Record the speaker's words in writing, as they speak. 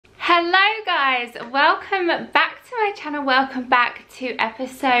Hello guys, welcome back to my channel, welcome back to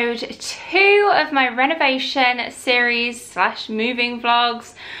episode 2 of my renovation series slash moving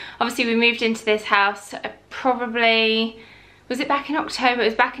vlogs. Obviously we moved into this house probably, was it back in October? It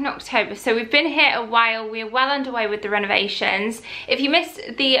was back in October, so we've been here a while. We're well underway with the renovations. If you missed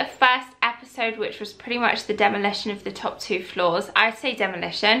the first episode, which was pretty much the demolition of the top 2 floors, I say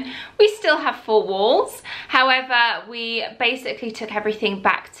demolition, we still have 4 walls. However, we basically took everything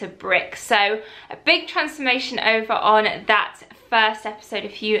back to brick. So a big transformation over on that first episode.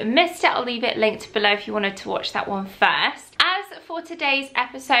 If you missed it, I'll leave it linked below if you wanted to watch that one first. As for today's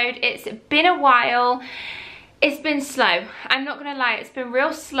episode, it's been a while. It's been slow, I'm not gonna lie, it's been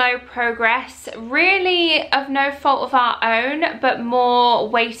real slow progress, really of no fault of our own, but more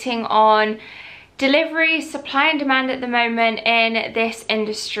waiting on delivery. Supply and demand at the moment in this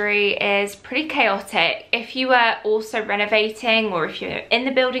industry is pretty chaotic. If you are also renovating, or if you're in the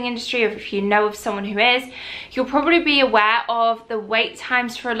building industry, or if you know of someone who is, you'll probably be aware of the wait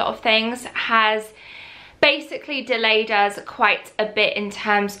times for a lot of things has basically delayed us quite a bit in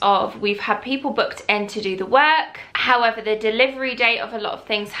terms of we've had people booked in to do the work. However, the delivery date of a lot of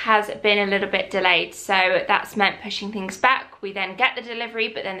things has been a little bit delayed. So that's meant pushing things back. We then get the delivery,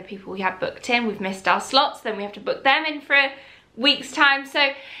 but then the people we have booked in, we've missed our slots, then we have to book them in for a week's time. So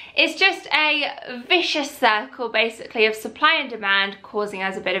it's just a vicious circle basically of supply and demand causing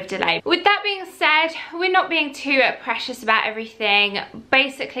us a bit of delay. With that being said, we're not being too precious about everything.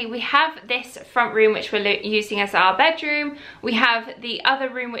 Basically we have this front room which we're using as our bedroom. We have the other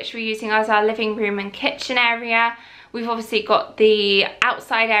room which we're using as our living room and kitchen area. We've obviously got the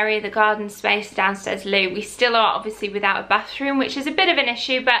outside area, the garden space, downstairs loo. We still are obviously without a bathroom, which is a bit of an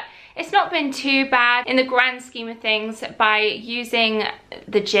issue, but it's not been too bad in the grand scheme of things. By using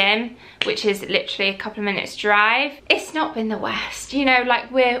the gym, which is literally a couple of minutes drive, it's not been the worst, you know, like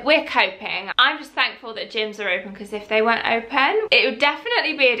we're coping. I'm just thankful that gyms are open, because if they weren't open, it would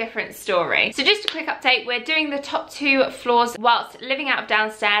definitely be a different story. So just a quick update, we're doing the top 2 floors whilst living out of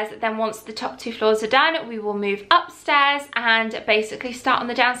downstairs. Then once the top 2 floors are done, we will move upstairs and basically start on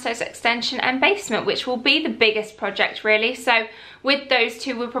the downstairs extension and basement, which will be the biggest project really. So with those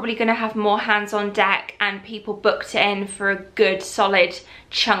 2, we're probably going to have more hands on deck and people booked in for a good solid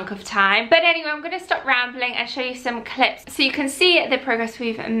chunk of time. But anyway, I'm going to stop rambling and show you some clips so you can see the progress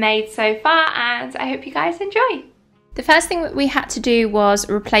we've made so far, and I hope you guys enjoy. The first thing that we had to do was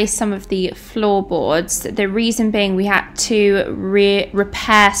replace some of the floorboards. The reason being we had to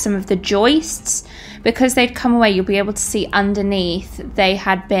repair some of the joists. Because they'd come away, you'll be able to see underneath they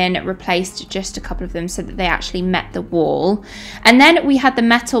had been replaced, just a couple of them, so that they actually met the wall. And then we had the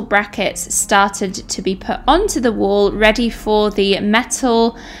metal brackets started to be put onto the wall, ready for the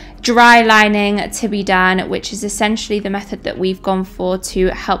metal dry lining to be done, which is essentially the method that we've gone for to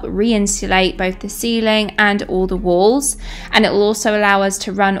help re-insulate both the ceiling and all the walls. And it will also allow us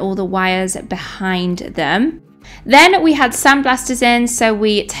to run all the wires behind them. Then we had sandblasters in, so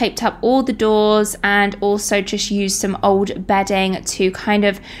we taped up all the doors and also just used some old bedding to kind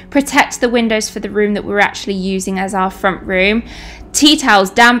of protect the windows for the room that we're actually using as our front room. Tea towels,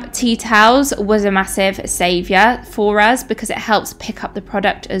 damp tea towels was a massive saviour for us because it helps pick up the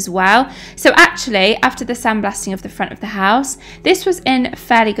product as well. So actually, after the sandblasting of the front of the house, this was in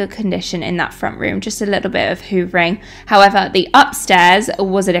fairly good condition in that front room, just a little bit of hoovering. However, the upstairs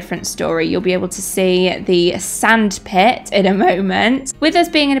was a different story. You'll be able to see the sand pit in a moment. With us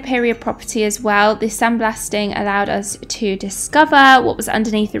being in a period property as well, the sandblasting allowed us to discover what was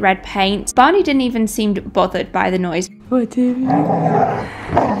underneath the red paint. Barney didn't even seem bothered by the noise. What do you mean?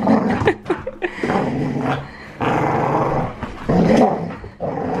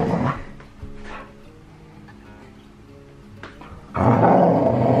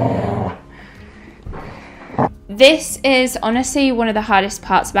 This is honestly one of the hardest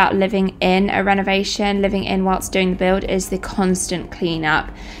parts about living in a renovation, living in whilst doing the build, is the constant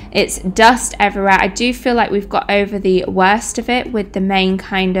cleanup. It's dust everywhere. I do feel like we've got over the worst of it with the main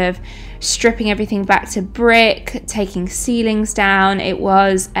kind of stripping everything back to brick, taking ceilings down. It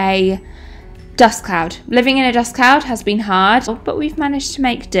was a dust cloud. Living in a dust cloud has been hard, but we've managed to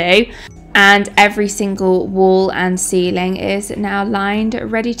make do. And every single wall and ceiling is now lined,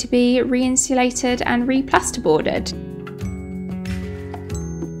 ready to be re-insulated and re-plasterboarded.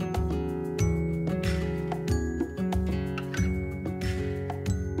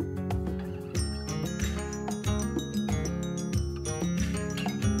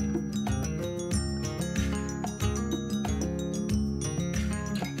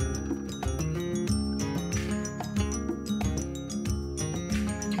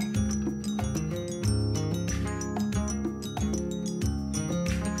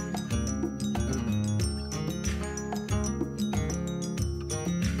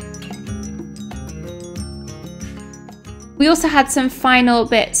 We also had some final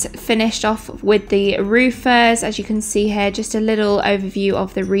bits finished off with the roofers. As you can see here, just a little overview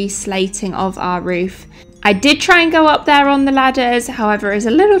of the reslating of our roof. I did try and go up there on the ladders, however, it's a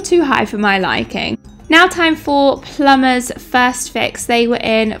little too high for my liking. Now time for plumber's first fix. They were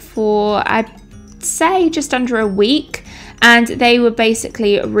in for, I'd say, just under a week. And they were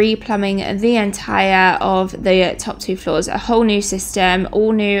basically re-plumbing the entire of the top 2 floors. A whole new system,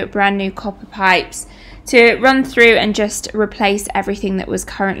 all new, brand new copper pipes to run through and just replace everything that was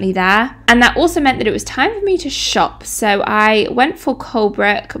currently there. And that also meant that it was time for me to shop. So I went for coal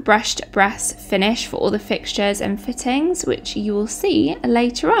brick brushed brass finish for all the fixtures and fittings, which you will see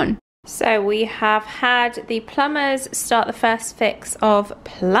later on. So we have had the plumbers start the first fix of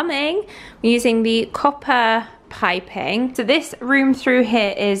plumbing using the copper piping. So this room through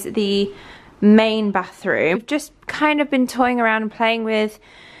here is the main bathroom. We've just kind of been toying around and playing with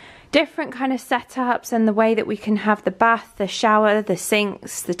different kind of setups and the way that we can have the bath, the shower, the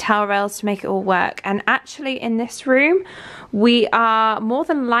sinks, the towel rails to make it all work. And actually in this room we are more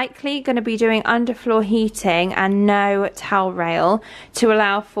than likely going to be doing underfloor heating and no towel rail to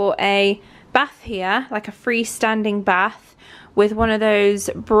allow for a bath here, like a freestanding bath with one of those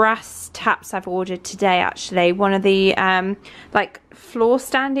brass taps I've ordered today, actually, one of the like floor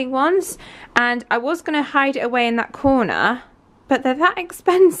standing ones. And I was going to hide it away in that corner, but they're that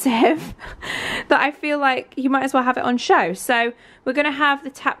expensive that I feel like you might as well have it on show. So we're going to have the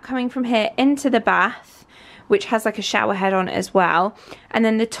tap coming from here into the bath, which has like a shower head on it as well. And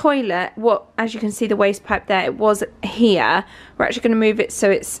then the toilet, as you can see the waste pipe there, it was here. We're actually going to move it so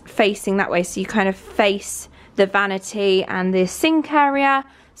it's facing that way, so you kind of face the vanity and the sink area.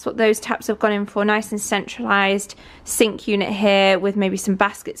 That's what those taps have gone in for, nice and centralised sink unit here with maybe some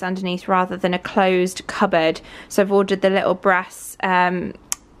baskets underneath rather than a closed cupboard. So I've ordered the little brass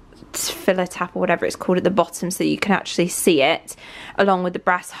filler tap or whatever it's called at the bottom so that you can actually see it, along with the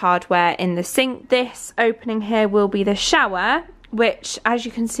brass hardware in the sink. This opening here will be the shower, which as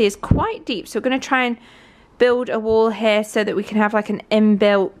you can see is quite deep. So we're going to try and build a wall here so that we can have like an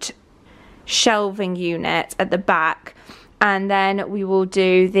inbuilt shelving unit at the back, and then we will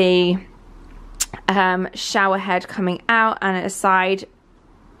do the shower head coming out and a side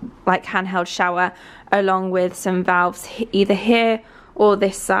like handheld shower along with some valves either here or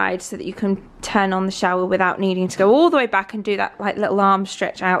this side so that you can turn on the shower without needing to go all the way back and do that like little arm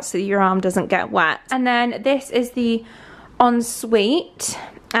stretch out so that your arm doesn't get wet. And then this is the ensuite,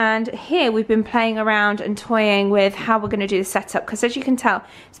 and here we've been playing around and toying with how we're going to do the setup, because as you can tell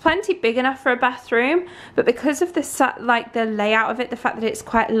it's plenty big enough for a bathroom, but because of the layout of it, the fact that it's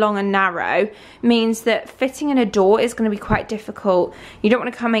quite long and narrow means that fitting in a door is going to be quite difficult. You don't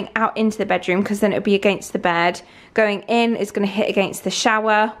want to come out into the bedroom because then it'll be against the bed. Going in is going to hit against the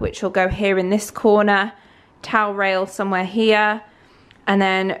shower, which will go here in this corner, towel rail somewhere here, and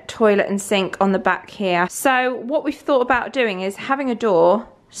then toilet and sink on the back here. So what we've thought about doing is having a door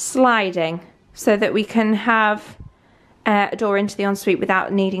sliding so that we can have a door into the ensuite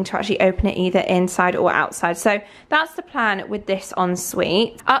without needing to actually open it either inside or outside. So that's the plan with this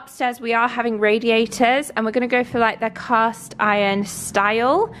ensuite. Upstairs we are having radiators, and we're going to go for like the cast iron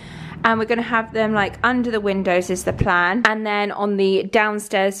style, and we're going to have them like under the windows is the plan. And then on the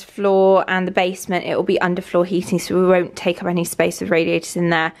downstairs floor and the basement it will be underfloor heating, so we won't take up any space with radiators in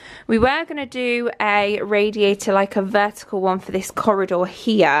there. We were going to do a radiator, like a vertical one for this corridor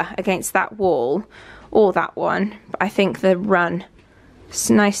here against that wall, or that one, but I think the run,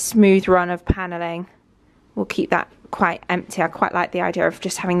 nice smooth run of paneling, we'll keep that quite empty. I quite like the idea of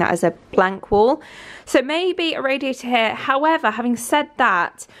just having that as a blank wall. So maybe a radiator here. However, having said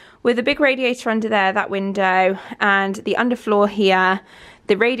that, with a big radiator under there, that window, and the underfloor here,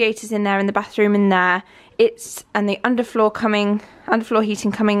 the radiators in there and the bathroom in there, and the underfloor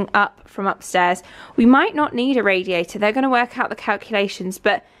heating coming up from upstairs, we might not need a radiator. They're going to work out the calculations,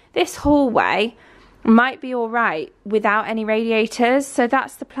 but this hallway might be all right without any radiators. So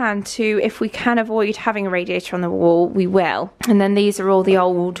that's the plan too. If we can avoid having a radiator on the wall, we will. And then these are all the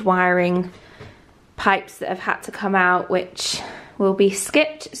old wiring pipes that have had to come out, which will be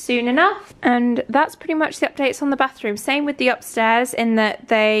skipped soon enough. And that's pretty much the updates on the bathroom. Same with the upstairs, in that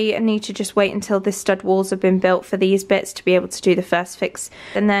they need to just wait until the stud walls have been built for these bits to be able to do the first fix.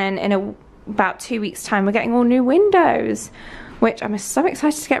 And then in about 2 weeks time we're getting all new windows, which I'm so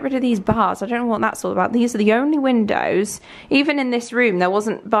excited to get rid of these bars. I don't know what that's all about. These are the only windows, even in this room there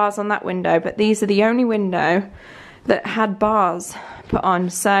wasn't bars on that window, but these are the only window that had bars put on.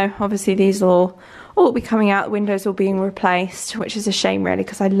 So obviously these will all be coming out, the windows all being replaced, which is a shame really,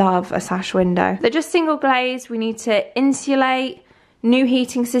 because I love a sash window. They're just single glazed. We need to insulate, new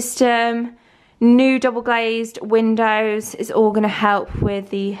heating system, new double glazed windows is all going to help with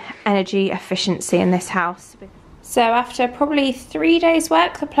the energy efficiency in this house. So after probably 3 days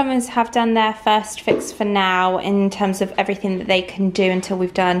work, the plumbers have done their first fix for now in terms of everything that they can do until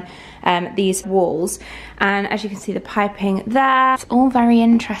we've done these walls. And as you can see, the piping there, it's all very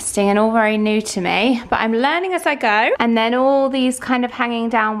interesting and all very new to me, but I'm learning as I go. And then all these kind of hanging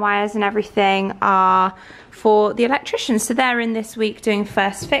down wires and everything are for the electricians. So they're in this week doing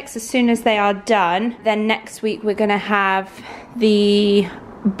first fix. As soon as they are done, then next week we're gonna have the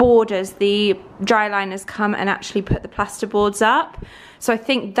borders, the dry liners come and actually put the plasterboards up. So I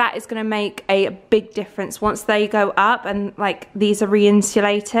think that is going to make a big difference once they go up and like these are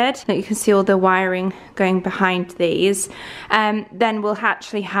re-insulated. You can see all the wiring going behind these. Then we'll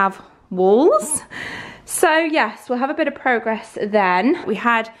actually have walls. So yes, we'll have a bit of progress then. We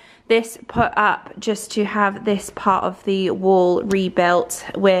had this put up just to have this part of the wall rebuilt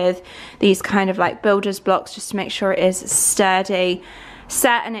with these kind of like builder's blocks just to make sure it is sturdy,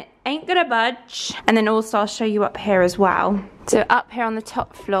 set, and it ain't gonna budge. And then also I'll show you up here as well. So up here on the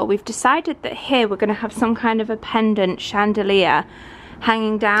top floor, we've decided that here we're gonna have some kind of a pendant chandelier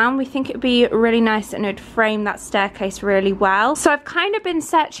hanging down. We think it'd be really nice and it'd frame that staircase really well. So I've kind of been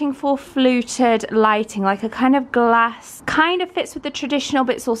searching for fluted lighting, like a kind of glass, kind of fits with the traditional,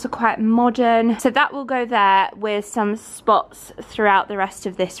 but it's also quite modern. So that will go there with some spots throughout the rest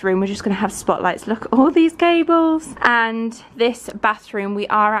of this room. We're just gonna have spotlights. Look at all these cables. And this bathroom, we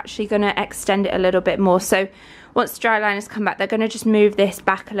are actually gonna extend it a little bit more. So once the dry liners come back, they're gonna just move this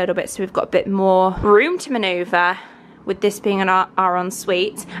back a little bit so we've got a bit more room to maneuver, with this being our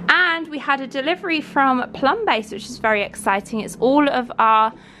ensuite. And we had a delivery from Plumbase, which is very exciting. It's all of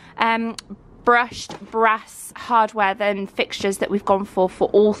our brushed brass hardware then fixtures that we've gone for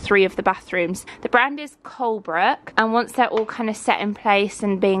all 3 of the bathrooms. The brand is Colebrook, and once they're all kind of set in place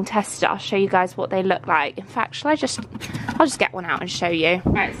and being tested, I'll show you guys what they look like. In fact, I'll just get one out and show you.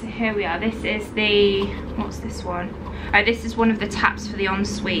 Right, so here we are. This is the, what's this one? Oh, this is one of the taps for the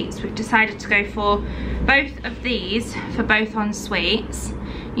en-suites. We've decided to go for both of these for both en-suites.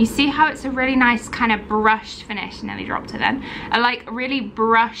 You see how it's a really nice kind of brushed finish. Nearly dropped it then. A like really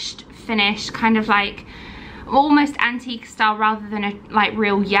brushed finish, kind of like almost antique style rather than a like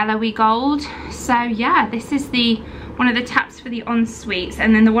real yellowy gold. So yeah, this is the one of the taps for the en-suites,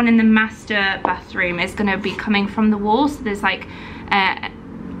 and then the one in the master bathroom is going to be coming from the wall. So there's like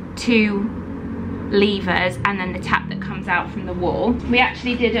 2 levers and then the tap that comes out from the wall. We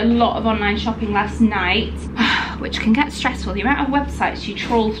actually did a lot of online shopping last night, which can get stressful. The amount of websites you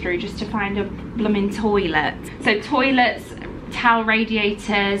trawl through just to find a blooming toilet. So toilets, towel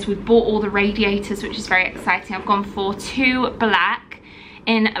radiators, we've bought all the radiators, which is very exciting. I've gone for 2 black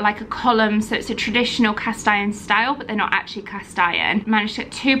in like a column, so it's a traditional cast iron style, but they're not actually cast iron. Managed to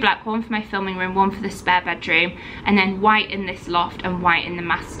get 2 black, one for my filming room, one for the spare bedroom, and then white in this loft and white in the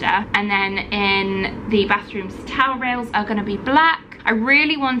master. And then in the bathrooms, the towel rails are going to be black. I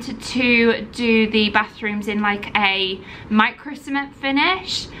really wanted to do the bathrooms in like a micro cement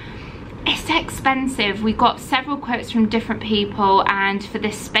finish. It's expensive. We got several quotes from different people, and for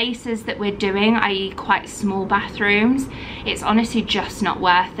the spaces that we're doing, i.e. quite small bathrooms, it's honestly just not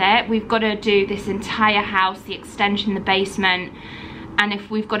worth it. We've got to do this entire house, the extension, the basement, and if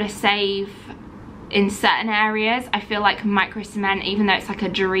we've got to save in certain areas, I feel like micro cement, even though it's like a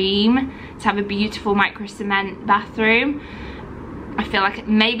dream to have a beautiful micro cement bathroom, I feel like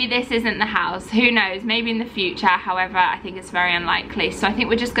maybe this isn't the house. Who knows, maybe in the future. However, I think it's very unlikely. So I think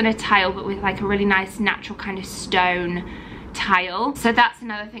we're just going to tile, but with like a really nice natural kind of stone tile. So that's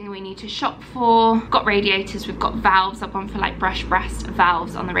another thing we need to shop for. We've got radiators, we've got valves. I've gone for like brushed brass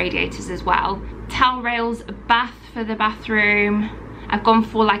valves on the radiators as well. Towel rails, bath for the bathroom. I've gone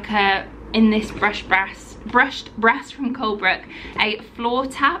for like a, in this brushed brass from Colebrook, a floor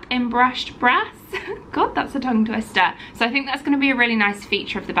tap in brushed brass. God, that's a tongue twister. So I think that's going to be a really nice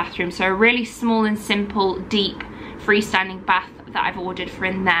feature of the bathroom. So a really small and simple, deep, freestanding bath that I've ordered for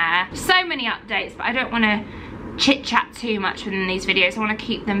in there. So many updates, but I don't want to chit chat too much within these videos. I want to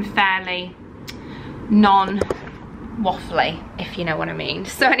keep them fairly non-waffly, if you know what I mean.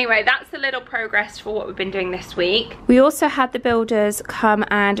 So anyway, that's a little progress for what we've been doing this week. We also had the builders come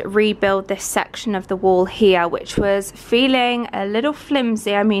and rebuild this section of the wall here, which was feeling a little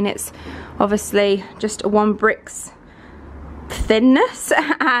flimsy. I mean, it's obviously just 1 brick's thinness,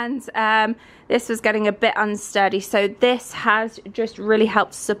 and this was getting a bit unsteady. So this has just really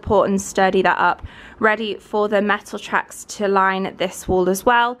helped support and sturdy that up, ready for the metal tracks to line this wall as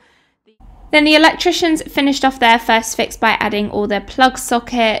well. Then the electricians finished off their first fix by adding all their plug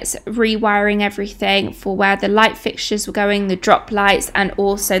sockets, rewiring everything for where the light fixtures were going, the drop lights and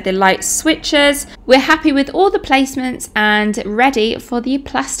also the light switches. We're happy with all the placements and ready for the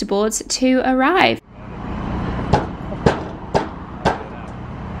plasterboards to arrive.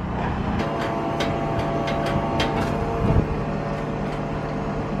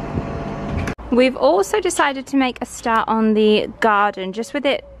 We've also decided to make a start on the garden, just with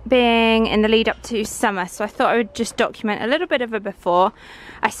it being in the lead up to summer, so I thought I would just document a little bit of a before.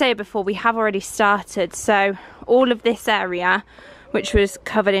 I say before, we have already started, so all of this area, which was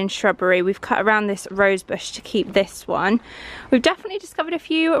covered in shrubbery, we've cut around this rose bush to keep this one. We've definitely discovered a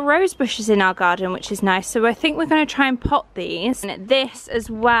few rose bushes in our garden, which is nice, so I think we're going to try and pot these. And this as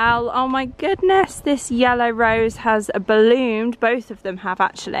well, oh my goodness, this yellow rose has bloomed. Both of them have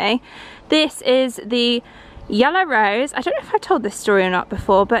actually. This is the yellow rose. I don't know if I told this story or not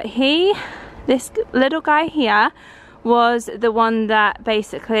before, but this little guy here was the one that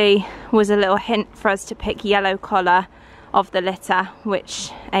basically was a little hint for us to pick yellow collar of the litter,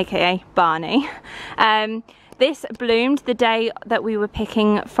 which aka Barney. This bloomed the day that we were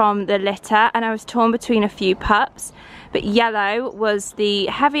picking from the litter, and I was torn between a few pups, but yellow was the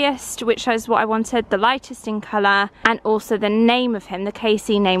heaviest, which is what I wanted, the lightest in colour, and also the name of him, the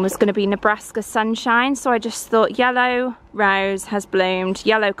KC name, was going to be Nebraska Sunshine, so I just thought yellow rose has bloomed,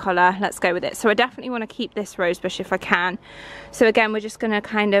 yellow colour, let's go with it. So I definitely want to keep this rose bush if I can. So again, we're just going to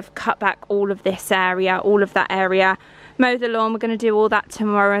kind of cut back all of this area, all of that area, mow the lawn. We're going to do all that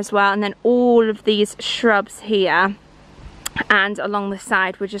tomorrow as well, and then all of these shrubs here and along the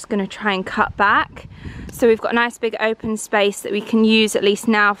side we're just going to try and cut back, so we've got a nice big open space that we can use at least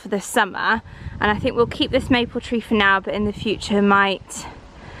now for the summer. And I think we'll keep this maple tree for now, but in the future might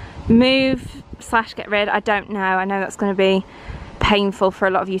move / get rid, I don't know. I know that's going to be painful for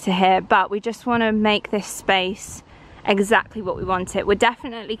a lot of you to hear, but we just want to make this space exactly what we want it. We're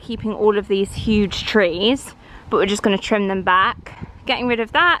definitely keeping all of these huge trees, but we're just going to trim them back, getting rid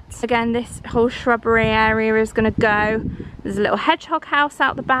of that. Again, this whole shrubbery area is going to go. There's a little hedgehog house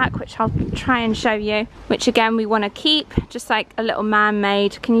out the back, which I'll try and show you, which again we want to keep, just like a little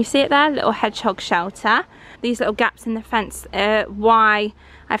man-made, can you see it there, little hedgehog shelter. These little gaps in the fence are why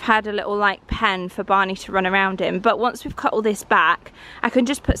I've had a little like pen for Barney to run around in, but once we've cut all this back, I can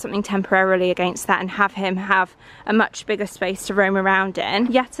just put something temporarily against that and have him have a much bigger space to roam around in.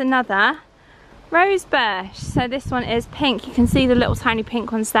 Yet another rose bush. So this one is pink. You can see the little tiny pink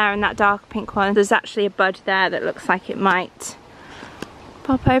ones there and that dark pink one. There's actually a bud there that looks like it might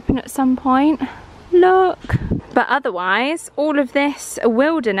pop open at some point. Look. But otherwise, all of this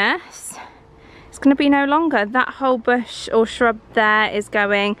wilderness is going to be no longer. That whole bush or shrub there is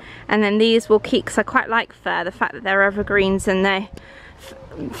going, and then these will keep, because I quite like fir, the fact that they're evergreens and they're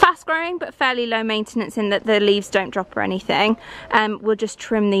fast growing but fairly low maintenance in that the leaves don't drop or anything. We'll just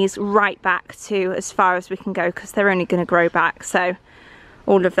trim these right back to as far as we can go, because they're only going to grow back. So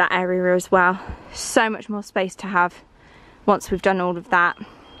all of that area as well, so much more space to have once we've done all of that.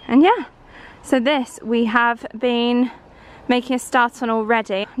 And yeah, so this we have been making a start on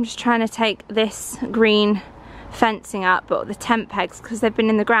already. I'm just trying to take this green fencing up, but the tent pegs, because they've been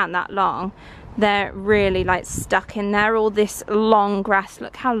in the ground that long, they're really like stuck in there. All this long grass,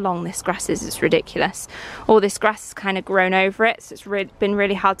 look how long this grass is, it's ridiculous. All this grass has kind of grown over it, so it's been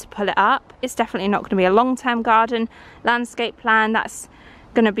really hard to pull it up. It's definitely not going to be a long-term garden landscape plan, that's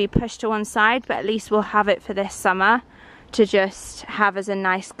going to be pushed to one side, but at least we'll have it for this summer to just have as a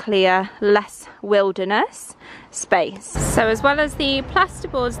nice clear, less wilderness space. So as well as the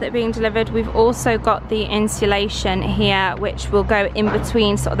plasterboards that are being delivered, we've also got the insulation here, which will go in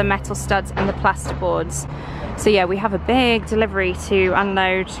between sort of the metal studs and the plasterboards. So yeah, we have a big delivery to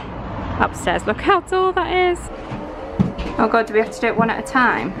unload upstairs. Look how tall that is. Oh god, do we have to do it one at a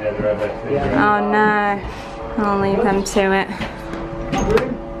time? Yeah, they're over. Oh no, I'll leave them to it.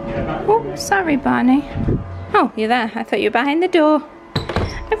 Oh, sorry Barney. Oh, you're there. I thought you were behind the door.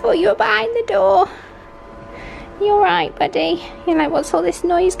 I thought you were behind the door. You alright, buddy? You're like, what's all this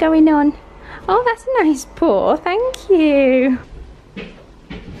noise going on? Oh, that's a nice paw. Thank you.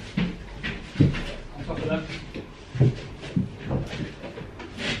 On top of them.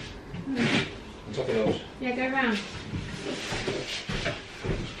 On top of those. Yeah, go round.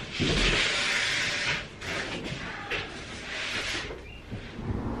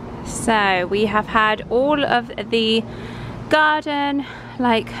 So we have had all of the garden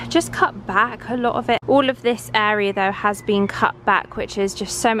like just cut back, a lot of it. All of this area though has been cut back, which is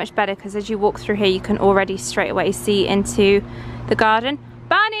just so much better, because as you walk through here you can already straight away see into the garden.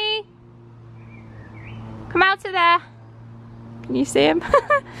 Barney, come out of there. Come Can you see him?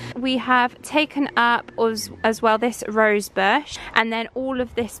 We have taken up as well this rose bush, and then all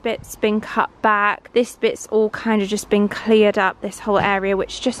of this bit's been cut back. This bit's all kind of just been cleared up, this whole area,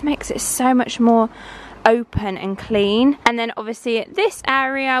 which just makes it so much more open and clean. And then obviously this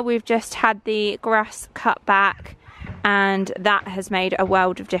area we've just had the grass cut back, and that has made a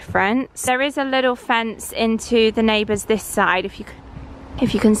world of difference. There is a little fence into the neighbours this side. If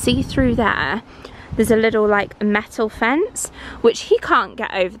you can see through there, there's a little like metal fence, which he can't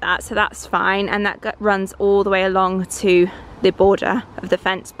get over that, so that's fine, and that runs all the way along to the border of the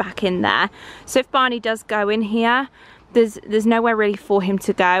fence back in there. So if Barney does go in here, there's nowhere really for him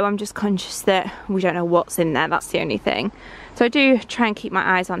to go. I'm just conscious that we don't know what's in there, that's the only thing. So I do try and keep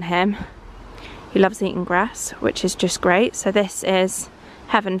my eyes on him. He loves eating grass, which is just great. So this is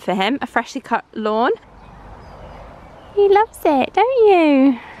heaven for him, a freshly cut lawn. He loves it, don't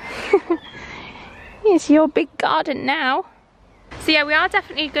you? It's your big garden now. So yeah, we are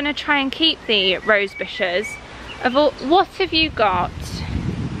definitely going to try and keep the rose bushes. What have you got?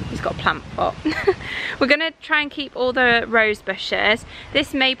 He's got a plant pot. We're going to try and keep all the rose bushes.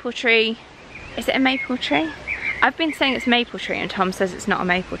 This maple tree, is it a maple tree? I've been saying it's a maple tree and Tom says it's not a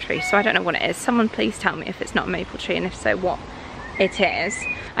maple tree, so I don't know what it is. Someone please tell me if it's not a maple tree, and if so, what it is.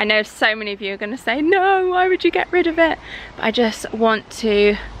 I know so many of you are going to say, no, why would you get rid of it? But I just want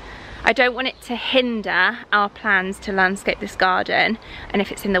to, I don't want it to hinder our plans to landscape this garden. And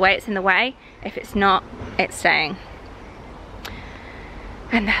if it's in the way, it's in the way. If it's not, it's staying.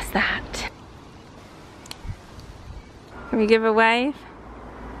 And that's that. Can we give a wave?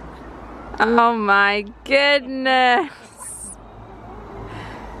 Oh my goodness.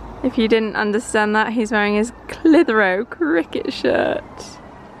 If you didn't understand that, he's wearing his Clitheroe cricket shirt.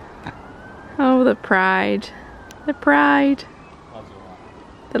 Oh, the pride. The pride.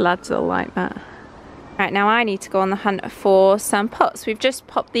 The lads will like that. Right, now I need to go on the hunt for some pots. We've just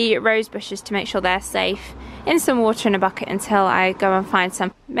popped the rose bushes to make sure they're safe in some water in a bucket until I go and find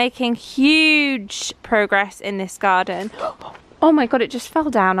some. Making huge progress in this garden. Oh my god, it just fell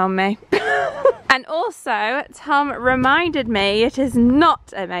down on me. And also, Tom reminded me it is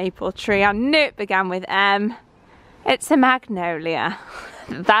not a maple tree. I knew it began with M. It's a magnolia.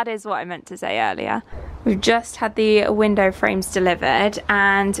 That is what I meant to say earlier. We've just had the window frames delivered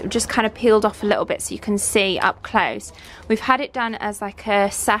and just kind of peeled off a little bit so you can see up close. We've had it done as like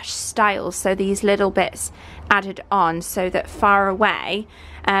a sash style, so these little bits added on so that far away,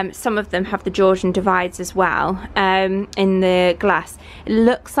 some of them have the Georgian divides as well in the glass. It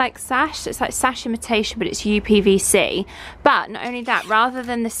looks like sash, it's like sash imitation, but it's UPVC. But not only that, rather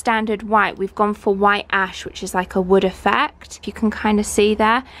than the standard white, we've gone for white ash, which is like a wood effect. You can kind of see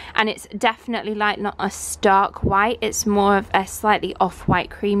there, and it's definitely like not a stark white, it's more of a slightly off-white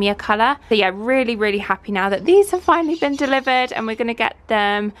creamier colour. So yeah, really happy now that these have finally been delivered, and we're going to get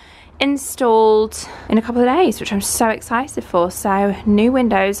them installed in a couple of days, which I'm so excited for. So new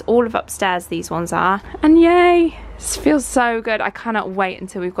windows, all of upstairs these ones are, and yay, this feels so good. I cannot wait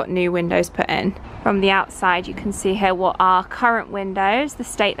until we've got new windows put in. From the outside you can see here what are current windows, the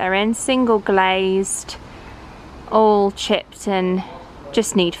state they're in, single glazed, all chipped and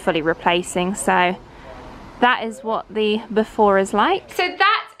just need fully replacing. So that is what the before is like. So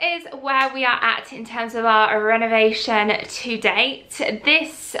that is where we are at in terms of our renovation to date.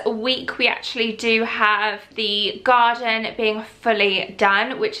 This week we actually do have the garden being fully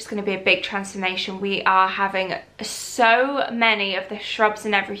done, which is going to be a big transformation. We are having so many of the shrubs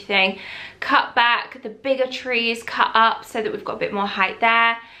and everything cut back, the bigger trees cut up so that we've got a bit more height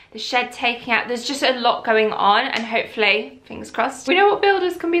there, the shed taking out. There's just a lot going on, and hopefully, fingers crossed, we know what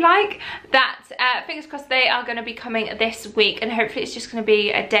builders can be like, that fingers crossed they are going to be coming this week, and hopefully it's just going to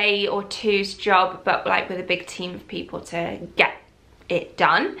be a day or two's job, but like with a big team of people to get it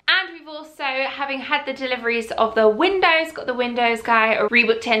done. And we've also, having had the deliveries of the windows, got the windows guy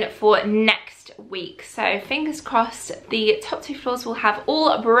rebooked in for next week. So fingers crossed the top 2 floors will have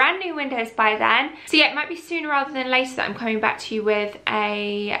all brand new windows by then. So yeah, it might be sooner rather than later that I'm coming back to you with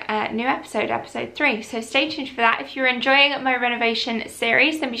a new episode, episode 3. So stay tuned for that. If you're enjoying my renovation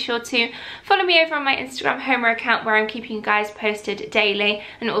series, then be sure to follow me over on my Instagram Homer account, where I'm keeping you guys posted daily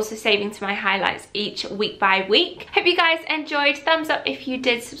and also saving to my highlights each week by week. Hope you guys enjoyed. Thumbs up if you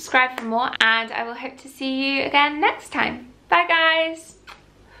did, subscribe for more, and I will hope to see you again next time. Bye guys.